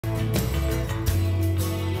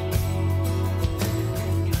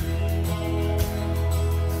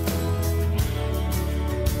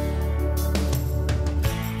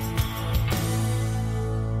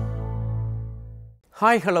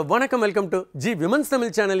Hi, hello, வணக்கம் welcome to G Women's Tamil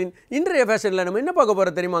channel in இன்றைய ஃபேஷன்ல நம்ம என்ன பார்க்க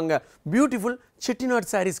போறோம் தெரியுமாங்க பியூட்டிஃபுல் Chettinad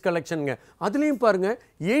sarees collectionங்க அதுலயும் பாருங்க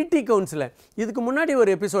 80 கவுண்ட்ஸ்ல இதுக்கு முன்னாடி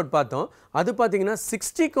ஒரு எபிசோட் பார்த்தோம் அது பாத்தீங்கன்னா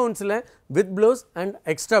 60 கவுண்ட்ஸ்ல with blouse and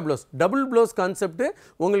extra blouse double blouse concept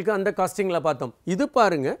உங்களுக்கு அந்த காஸ்டிங்ல பார்த்தோம் இது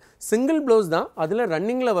பாருங்க சிங்கிள் ப்ளவுஸ் தான் அதுல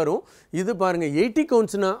ரன்னிங்ல வரும் இது பாருங்க 80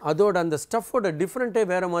 கவுண்ட்ஸ்னா அதோட அந்த ஸ்டஃப்போட டிஃபரண்டே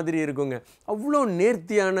வேற மாதிரி இருக்குங்க அவ்வளோ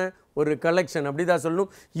நேர்த்தியான ஒரு கலெக்ஷன் அப்படிதான்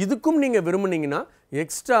சொல்லணும் இதுக்கும் நீங்க விரும்புனீங்கன்னா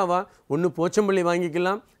எக்ஸ்ட்ராவா ஒன்னு போச்சம்பள்ளி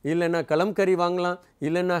வாங்கிக்கலாம் இல்லனா கலம்கரி வாங்கலாம்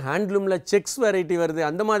இல்லனா ஹேண்ட்லூம்ல செக்ஸ் வெரைட்டி வருது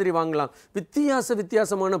அந்த மாதிரி வாங்கலாம்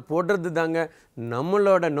வித்தியாசமான போடுறது தாங்க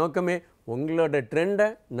நம்மளோட நோக்கமே உங்களோட ட்ரெண்டை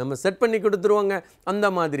நம்ம செட் பண்ணி கொடுத்துருவாங்க அந்த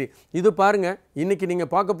மாதிரி இது பாருங்க இன்னைக்கு நீங்க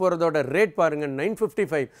பார்க்க போறதோட ரேட் பாருங்க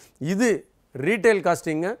 955 இது ரீட்டைல்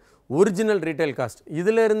காஸ்டிங்க ஒரிஜினல் ரீட்டைல் காஸ்ட்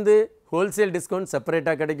இதில இருந்து ஹோல்சேல் டிஸ்கவுண்ட்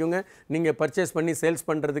செப்பரேட்டா கிடைக்குங்க நீங்க பர்ச்சேஸ் பண்ணி சேல்ஸ்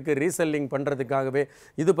பண்றதுக்கு ரீசெல்லிங் பண்றதுக்காகவே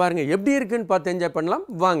இது பாருங்க எப்படி இருக்குன்னு பார்த்து என்ஜாய் பண்ணலாம்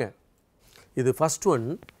வாங்க இது ஃபர்ஸ்ட் ஒன்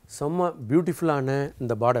செம்ம பியூட்டிஃபுல்லான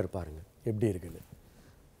இந்த பார்டர் பாருங்க எப்படி இருக்குன்னு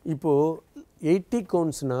இப்போ 80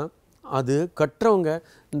 கவுண்ட்ஸ்னா அது கற்றவங்க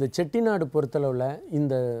இந்த செட்டிநாடு பொறுத்தளவுல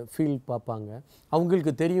இந்த ஃபீல் பாப்பாங்க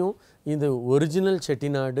அவங்களுக்கு தெரியும் இது ஒரிஜினல்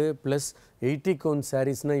செட்டிநாடு ப்ளஸ் 80 கவுண்ட்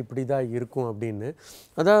சாரீஸ்னா இப்படி தான் இருக்கும் அப்படின்னு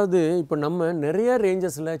அதாவது இப்போ நம்ம நிறைய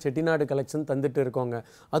ரேஞ்சஸில் செட்டிநாடு கலெக்ஷன் தந்துட்டு இருக்கோங்க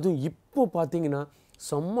அதுவும் இப்போ பார்த்தீங்கன்னா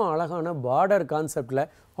செம்ம அழகான பார்டர் கான்செப்டில்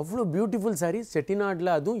அவ்வளோ பியூட்டிஃபுல் சாரீஸ் செட்டிநாட்டில்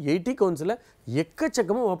அதுவும் 80 கவுண்ட்ஸில்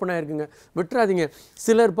எக்கச்சக்கமாக ஓப்பன் ஆகிருக்குங்க விட்டுறாதீங்க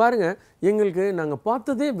சிலர் பாருங்கள் எங்களுக்கு நாங்கள்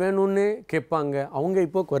பார்த்ததே வேணும்னு கேட்பாங்க அவங்க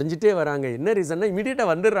இப்போ குறைஞ்சிட்டே வராங்க என்ன ரீசன்னா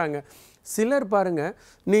இமீடியட்டாக வந்துடுறாங்க சிலர் பாருங்கள்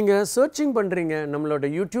நீங்கள் சர்ச்சிங் பண்ணுறீங்க நம்மளோட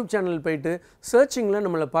யூடியூப் சேனல் போயிட்டு சர்ச்சிங்கில்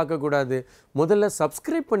நம்மளை பார்க்கக்கூடாது முதல்ல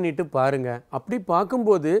சப்ஸ்கிரைப் பண்ணிவிட்டு பாருங்கள் அப்படி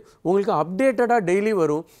பார்க்கும்போது உங்களுக்கு அப்டேட்டடாக டெய்லி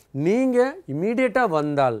வரும் நீங்கள் இமீடியட்டாக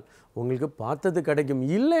வந்தால் உங்களுக்கு பார்த்தது கிடைக்கும்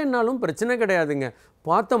இல்லைன்னாலும் பிரச்சனை கிடையாதுங்க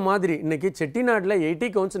பார்த்த மாதிரி இன்றைக்கி செட்டிநாட்டில் 80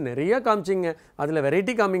 கவுண்ட்ஸ் நிறைய காமிச்சிங்க அதில்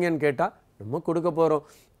வெரைட்டி காமிங்கன்னு கேட்டால் நம்ம கொடுக்க போகிறோம்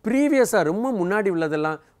ப்ரீவியஸாக ரொம்ப முன்னாடி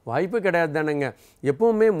உள்ளதெல்லாம் வாய்ப்பு கிடையாது தானேங்க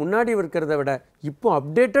எப்போவுமே முன்னாடி இருக்கிறத விட இப்போ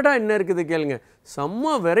அப்டேட்டடாக என்ன இருக்குது கேளுங்க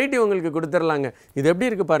செம்ம வெரைட்டி உங்களுக்கு கொடுத்துர்லாங்க இது எப்படி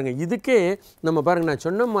இருக்குது பாருங்கள் இதுக்கே நம்ம பாருங்கள் நான்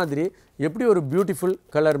சொன்ன மாதிரி எப்படி ஒரு பியூட்டிஃபுல்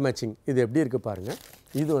கலர் மேட்சிங் இது எப்படி இருக்குது பாருங்கள்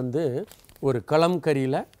இது வந்து ஒரு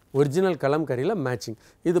கலம்கரியில் ஒரிஜினல் கலம்கரியில் மேட்சிங்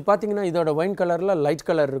இது பார்த்தீங்கன்னா இதோட ஒயின் கலரில் லைட்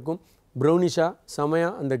கலர் இருக்கும் ப்ரௌனிஷாக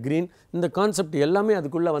செமையாக அந்த க்ரீன் இந்த கான்செப்ட் எல்லாமே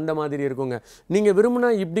அதுக்குள்ளே வந்த மாதிரி இருக்குங்க நீங்கள் விரும்பினா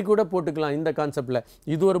இப்படி கூட போட்டுக்கலாம் இந்த கான்செப்டில்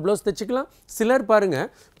இது ஒரு ப்ளவுஸ் தைச்சிக்கலாம் சிலர் பாருங்கள்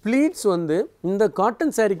ப்ளீட்ஸ் வந்து இந்த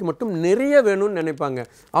காட்டன் சாரீக்கு மட்டும் நிறைய வேணும்னு நினைப்பாங்க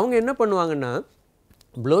அவங்க என்ன பண்ணுவாங்கன்னா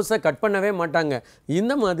ப்ளவுஸை கட் பண்ணவே மாட்டாங்க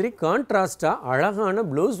இந்த மாதிரி கான்ட்ராஸ்ட்டாக அழகான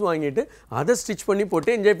ப்ளவுஸ் வாங்கிட்டு அதை ஸ்டிச் பண்ணி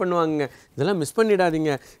போட்டு என்ஜாய் பண்ணுவாங்க இதெல்லாம் மிஸ்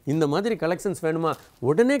பண்ணிடாதீங்க இந்த மாதிரி கலெக்ஷன்ஸ் வேணுமா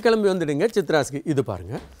உடனே கிளம்பி வந்துடுங்க சித்ராஸ்க்கு இது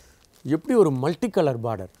பாருங்கள் எப்படி ஒரு மல்டி கலர்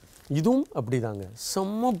பார்டர் இதுவும் அப்படி தாங்க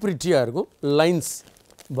செம்ம ப்ரிட்டியாக இருக்கும் லைன்ஸ்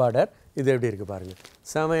பார்டர் இது எப்படி இருக்குது பாருங்கள்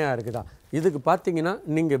செமையாக இருக்குதா இதுக்கு பார்த்தீங்கன்னா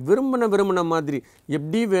நீங்கள் விரும்பின மாதிரி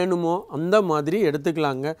எப்படி வேணுமோ அந்த மாதிரி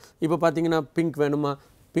எடுத்துக்கலாங்க இப்போ பார்த்தீங்கன்னா பிங்க் வேணுமா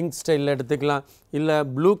பிங்க் ஸ்டைலில் எடுத்துக்கலாம் இல்லை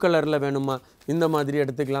ப்ளூ கலரில் வேணுமா இந்த மாதிரி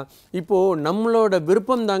எடுத்துக்கலாம் இப்போது நம்மளோட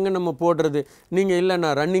விருப்பம் தாங்க நம்ம போடுறது நீங்கள் இல்லை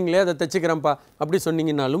நான் ரன்னிங்லேயே அதை தைச்சிக்கிறேன்ப்பா அப்படி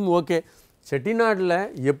சொன்னீங்கன்னாலும் ஓகே செட்டிநாட்டில்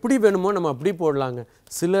எப்படி வேணுமோ நம்ம அப்படி போடலாங்க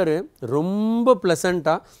சிலர் ரொம்ப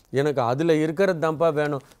ப்ளசண்ட்டாக எனக்கு அதில் இருக்கிறது தான்ப்பா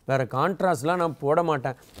வேணும் வேறு கான்ட்ராஸ்ட்லாம் நான் போட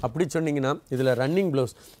மாட்டேன் அப்படி சொன்னிங்கன்னா இதில் ரன்னிங்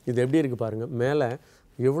ப்ளவுஸ் இது எப்படி இருக்குது பாருங்கள் மேலே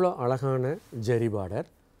எவ்வளோ அழகான ஜரி பார்டர்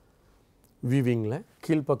வீவிங்கில்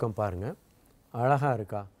கீழ்ப்பக்கம் பாருங்கள் அழகாக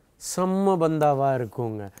இருக்கா செம்ம பந்தாவாக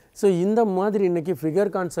இருக்குங்க ஸோ இந்த மாதிரி இன்றைக்கி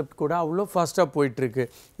ஃபிகர் கான்செப்ட் கூட அவ்வளோ ஃபாஸ்ட்டாக போயிட்டுருக்கு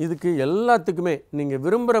இதுக்கு எல்லாத்துக்குமே நீங்கள்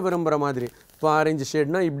விரும்புகிற மாதிரி இப்போ ஆரஞ்சு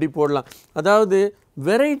ஷேட்னால் இப்படி போடலாம் அதாவது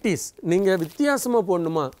வெரைட்டிஸ் நீங்கள் வித்தியாசமாக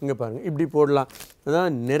போடணுமா இங்கே பாருங்கள் இப்படி போடலாம்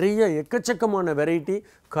அதாவது நிறைய எக்கச்சக்கமான வெரைட்டி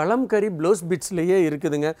கலம்கரி ப்ளவுஸ் பிட்ஸ்லேயே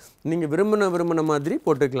இருக்குதுங்க நீங்கள் விரும்பின மாதிரி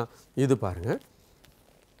போட்டுக்கலாம் இது பாருங்கள்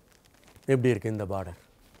எப்படி இருக்குது இந்த பார்டர்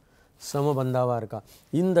செம பந்தாவாக இருக்கா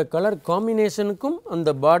இந்த கலர் காம்பினேஷனுக்கும் அந்த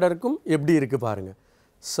பார்டருக்கும் எப்படி இருக்குது பாருங்கள்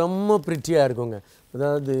செம்ம ப்ரிட்டியாக இருக்குங்க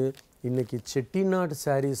அதாவது இன்றைக்கி செட்டிநாடு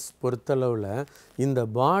சாரீஸ் பொறுத்தளவில் இந்த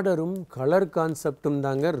பார்டரும் கலர் கான்செப்டும்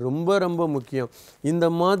தாங்க ரொம்ப முக்கியம் இந்த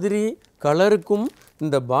மாதிரி கலருக்கும்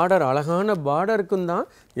இந்த பார்டர் அழகான பார்டருக்கும் தான்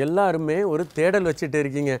எல்லாருமே ஒரு தேடல் வச்சுட்டு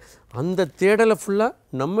இருக்கீங்க அந்த தேடலை ஃபுல்லாக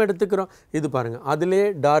நம்ம எடுத்துக்கிறோம் இது பாருங்கள் அதிலே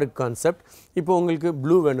டார்க் கான்செப்ட் இப்போ உங்களுக்கு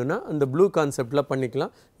ப்ளூ வேணும்னா அந்த ப்ளூ கான்செப்டில்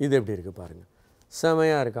பண்ணிக்கலாம் இது எப்படி இருக்குது பாருங்கள்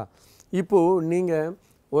செமையாக இருக்கா இப்போது நீங்கள்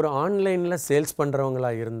ஒரு ஆன்லைனில் சேல்ஸ்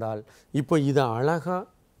பண்ணுறவங்களா இருந்தால் இப்போ இதை அழகாக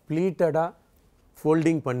ப்ளீட்டடாக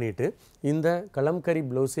ஃபோல்டிங் பண்ணிவிட்டு இந்த கலம்கரி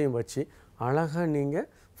ப்ளவுஸையும் வச்சு அழகாக நீங்கள்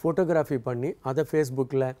ஃபோட்டோகிராஃபி பண்ணி அதை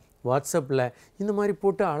ஃபேஸ்புக்கில் வாட்ஸ்அப்பில் இந்த மாதிரி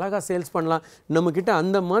போட்டு அழகாக சேல்ஸ் பண்ணலாம். நம்மக்கிட்ட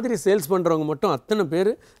அந்த மாதிரி சேல்ஸ் பண்ணுறவங்க மட்டும் அத்தனை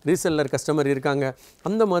பேர் ரீசெல்லர் கஸ்டமர் இருக்காங்க.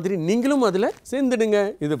 அந்த மாதிரி நீங்களும் அதில் சேர்ந்துடுங்க.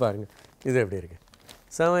 இது பாருங்கள், இது எப்படி இருக்குது,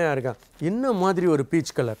 செமையாக இருக்கா? என்ன மாதிரி ஒரு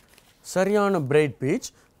பீச் கலர், சரியான பிரைட் பீச்.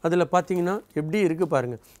 அதில் பார்த்தீங்கன்னா எப்படி இருக்குது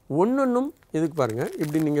பாருங்கள், ஒன்றொன்றும் இதுக்கு பாருங்கள்.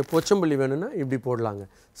 இப்படி நீங்கள் போச்சம்பள்ளி வேணும்னா இப்படி போடலாங்க,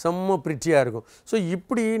 செம்ம ப்ரிட்டியாக இருக்கும். ஸோ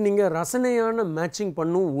இப்படி நீங்கள் ரசனையான மேட்சிங்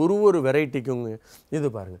பண்ணும் ஒரு வெரைட்டிக்குங்க. இது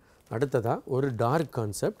பாருங்கள். அடுத்ததாக ஒரு டார்க்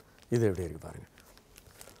கான்செப்ட், இது எப்படி இருக்குது பாருங்கள்.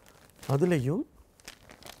 அதுலேயும்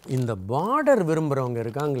இந்த பார்டர் விரும்புகிறவங்க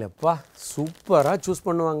இருக்காங்களேப்பா, சூப்பராக சூஸ்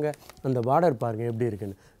பண்ணுவாங்க. அந்த பார்டர் பாருங்கள் எப்படி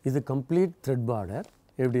இருக்குன்னு. இது கம்ப்ளீட் த்ரெட் பார்டர்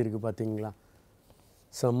எப்படி இருக்குது பார்த்தீங்களா,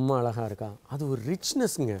 செம்ம அழகாக இருக்கா? அது ஒரு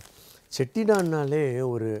ரிச்னஸ்ங்க. செட்டிநாடுனாலே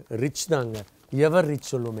ஒரு ரிச் தாங்க, எவர் ரிச்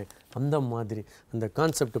சொல்லுவோமே அந்த மாதிரி அந்த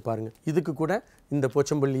கான்செப்ட் பாருங்கள். இதுக்கு கூட இந்த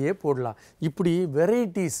போச்சம்பள்ளியே போடலாம். இப்படி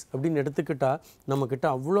வெரைட்டிஸ் அப்படின்னு எடுத்துக்கிட்டால் நம்மக்கிட்ட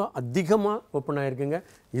அவ்வளோ அதிகமாக ஓப்பன் ஆகிருக்குங்க.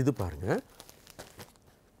 இது பாருங்கள்,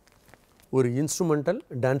 ஒரு இன்ஸ்ட்ருமெண்டல்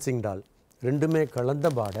டான்சிங் டால், ரெண்டுமே கலந்த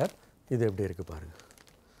பார்டர். இது எப்படி இருக்குது பாருங்கள்,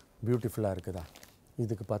 பியூட்டிஃபுல்லாக இருக்குதா?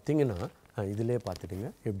 இதுக்கு பார்த்தீங்கன்னா இதிலே பார்த்துட்டுங்க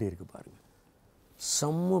எப்படி இருக்குது பாருங்கள்,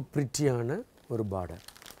 செம்ம ப்ரிட்டியான ஒரு பார்டர்,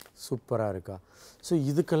 சூப்பராக இருக்கா? ஸோ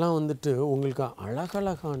இதுக்கெல்லாம் வந்துட்டு உங்களுக்கு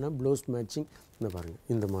அழகழகான ப்ளவுஸ் மேட்சிங் இந்த பாருங்கள்,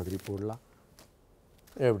 இந்த மாதிரி போடலாம்.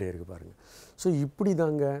 எப்படி இருக்குது பாருங்கள். ஸோ இப்படி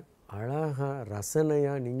தாங்க அழகாக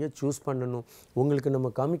ரசனையாக நீங்கள் சூஸ் பண்ணணும். உங்களுக்கு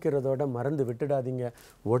நம்ம காமிக்கிறதோட மறந்து விட்டுடாதீங்க,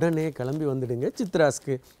 உடனே கிளம்பி வந்துடுங்க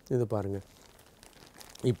சித்ராஸ்க்கு. இது பாருங்கள்,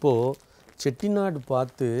 இப்போது செட்டிநாடு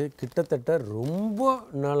பார்த்து கிட்டத்தட்ட ரொம்ப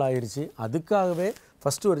நாள் ஆயிடுச்சு. அதுக்காகவே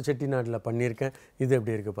ஃபஸ்ட்டு ஒரு செட்டிநாட்டில் பண்ணியிருக்கேன். இது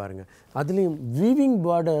எப்படி இருக்குது பாருங்கள். அதுலேயும் வீவிங்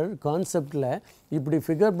பார்டர் கான்செப்டில் இப்படி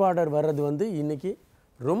ஃபிகர் பார்டர் வர்றது வந்து இன்றைக்கி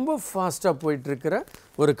ரொம்ப ஃபாஸ்ட்டாக போயிட்டுருக்கிற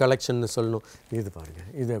ஒரு கலெக்ஷன்னு சொல்லணும். இது பாருங்கள்,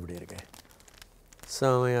 இது எப்படி இருக்கு,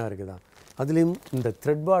 செமையாக இருக்குதா? அதுலேயும் இந்த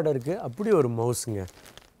த்ரெட் பார்டருக்கு அப்படி ஒரு மவுஸுங்க,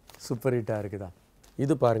 சூப்பர் ஹிட்டாக இருக்குதா?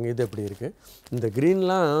 இது பாருங்கள், இது எப்படி இருக்குது. இந்த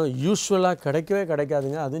க்ரீன்லாம் யூஸ்வலாக கிடைக்கவே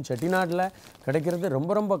கிடைக்காதுங்க, அதுவும் செட்டிநாட்டில் கிடைக்கிறது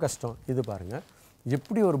ரொம்ப ரொம்ப கஷ்டம். இது பாருங்கள்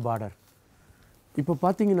எப்படி ஒரு பார்டர். இப்போ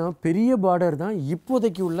பார்த்தீங்கன்னா பெரிய பார்டர் தான்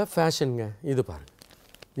இப்போதைக்கு உள்ள ஃபேஷனுங்க. இது பாருங்கள்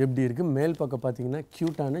எப்படி இருக்குது. மேல் பக்கம் பார்த்தீங்கன்னா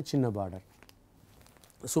க்யூட்டான சின்ன பார்டர்,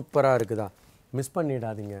 சூப்பராக இருக்குதா? மிஸ்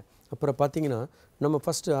பண்ணிடாதீங்க. அப்புறம் பார்த்தீங்கன்னா நம்ம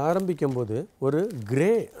ஃபஸ்ட்டு ஆரம்பிக்கும் போது ஒரு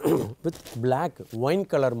grey with black wine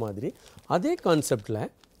colour மாதிரி அதே கான்செப்டில்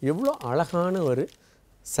எவ்வளோ அழகான ஒரு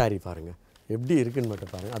சாரீ பாருங்கள் எப்படி இருக்குன்னு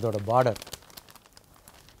மட்டும் பாருங்கள். அதோட பார்டர்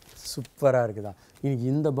சூப்பராக இருக்குதா? இன்னைக்கு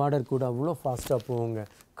இந்த பார்டர் கூட அவ்வளோ ஃபாஸ்ட்டாக போவோங்க.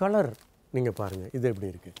 கலர் நீங்கள் பாருங்கள், இது எப்படி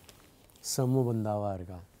இருக்குது, செம்ம பந்தாவாக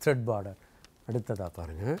இருக்கா? Thread border. அடுத்ததாக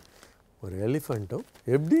பாருங்கள், ஒரு எலிஃபண்ட்டும்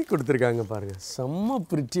எப்படி கொடுத்துருக்காங்க பாருங்கள், செம்ம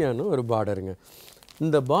ப்ரிட்டியான ஒரு பார்டருங்க.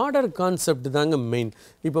 இந்த பார்டர் கான்செப்ட் தாங்க மெயின்.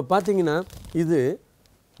 இப்போ பார்த்தீங்கன்னா இது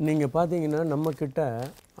நீங்கள் பார்த்தீங்கன்னா நம்மக்கிட்ட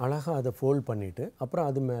அழகாக அதை ஃபோல்ட் பண்ணிவிட்டு அப்புறம்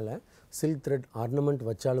அது மேலே சில்க் த்ரெட் ஆர்னமெண்ட்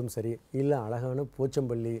வச்சாலும் சரி, இல்லை அழகான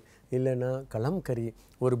போச்சம்பள்ளி இல்லைன்னா கலம்கரி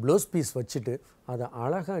ஒரு ப்ளவுஸ் பீஸ் வச்சுட்டு அதை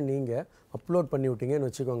அழகாக நீங்கள் அப்லோட் பண்ணி விட்டீங்கன்னு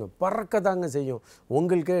வச்சுக்கோங்க, பறக்க தாங்க செய்யும்.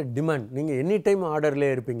 உங்களுக்கே டிமாண்ட், நீங்கள் எனி டைம்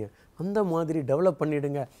ஆர்டர்லேயே இருப்பீங்க. அந்த மாதிரி டெவலப்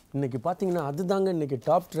பண்ணிவிடுங்க. இன்றைக்கி பார்த்தீங்கன்னா அதுதாங்க இன்றைக்கி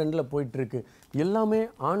டாப் ட்ரெண்டில் போயிட்டுருக்கு. எல்லாமே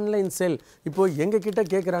ஆன்லைன் சேல். இப்போது எங்கள் கிட்டே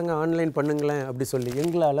கேட்குறாங்க ஆன்லைன் பண்ணுங்களேன் அப்படி சொல்லி.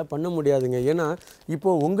 எங்களால் பண்ண முடியாதுங்க. ஏன்னா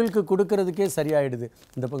இப்போது உங்களுக்கு கொடுக்கறதுக்கே சரியாயிடுது.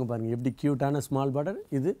 இந்த பக்கம் பாருங்கள் எப்படி க்யூட்டான ஸ்மால் பார்டர்,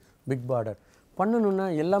 இது பிக் பார்டர். பண்ணணுன்னா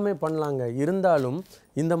எல்லாமே பண்ணலாங்க. இருந்தாலும்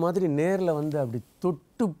இந்த மாதிரி நேரில் வந்து அப்படி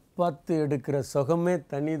தொட்டு பார்த்து எடுக்கிற சுகமே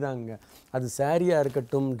தனி தாங்க. அது சாரியாக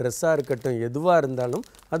இருக்கட்டும், ட்ரெஸ்ஸாக இருக்கட்டும், எதுவாக இருந்தாலும்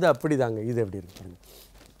அது அப்படி தாங்க. இது எப்படி இருக்குங்க,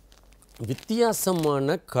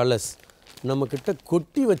 வித்தியாசமான கலர்ஸ் நம்மக்கிட்ட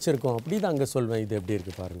கொட்டி வச்சுருக்கோம் அப்படி தான் அங்கே சொல்வேன். இது எப்படி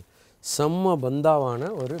இருக்குது பாருங்கள், செம்ம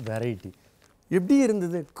பந்தாவான ஒரு வெரைட்டி. எப்படி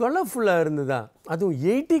இருந்தது, கலர்ஃபுல்லாக இருந்ததா? அதுவும்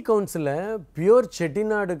 80 கவுண்ட்ஸில் பியூர்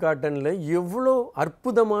செட்டிநாடு காட்டனில் எவ்வளோ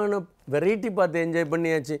அற்புதமான வெரைட்டி பார்த்து என்ஜாய்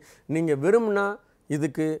பண்ணியாச்சு. நீங்கள் விரும்பினா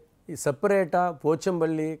இதுக்கு செப்பரேட்டாக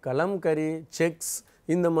போச்சம்பள்ளி, கலம்கரி, செக்ஸ்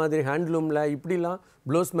இந்த மாதிரி ஹேண்ட்லூமில் இப்படிலாம்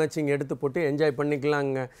ப்ளவுஸ் மேட்சிங் எடுத்து போட்டு என்ஜாய்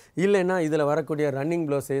பண்ணிக்கலாங்க. இல்லைன்னா இதில் வரக்கூடிய ரன்னிங்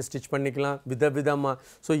ப்ளவுஸை ஸ்டிச் பண்ணிக்கலாம் விதவிதமாக.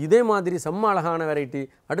 ஸோ இதே மாதிரி செம்ம அழகான வெரைட்டி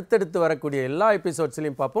அடுத்தடுத்து வரக்கூடிய எல்லா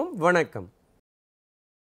எபிசோட்ஸ்லையும் பார்ப்போம். வணக்கம்.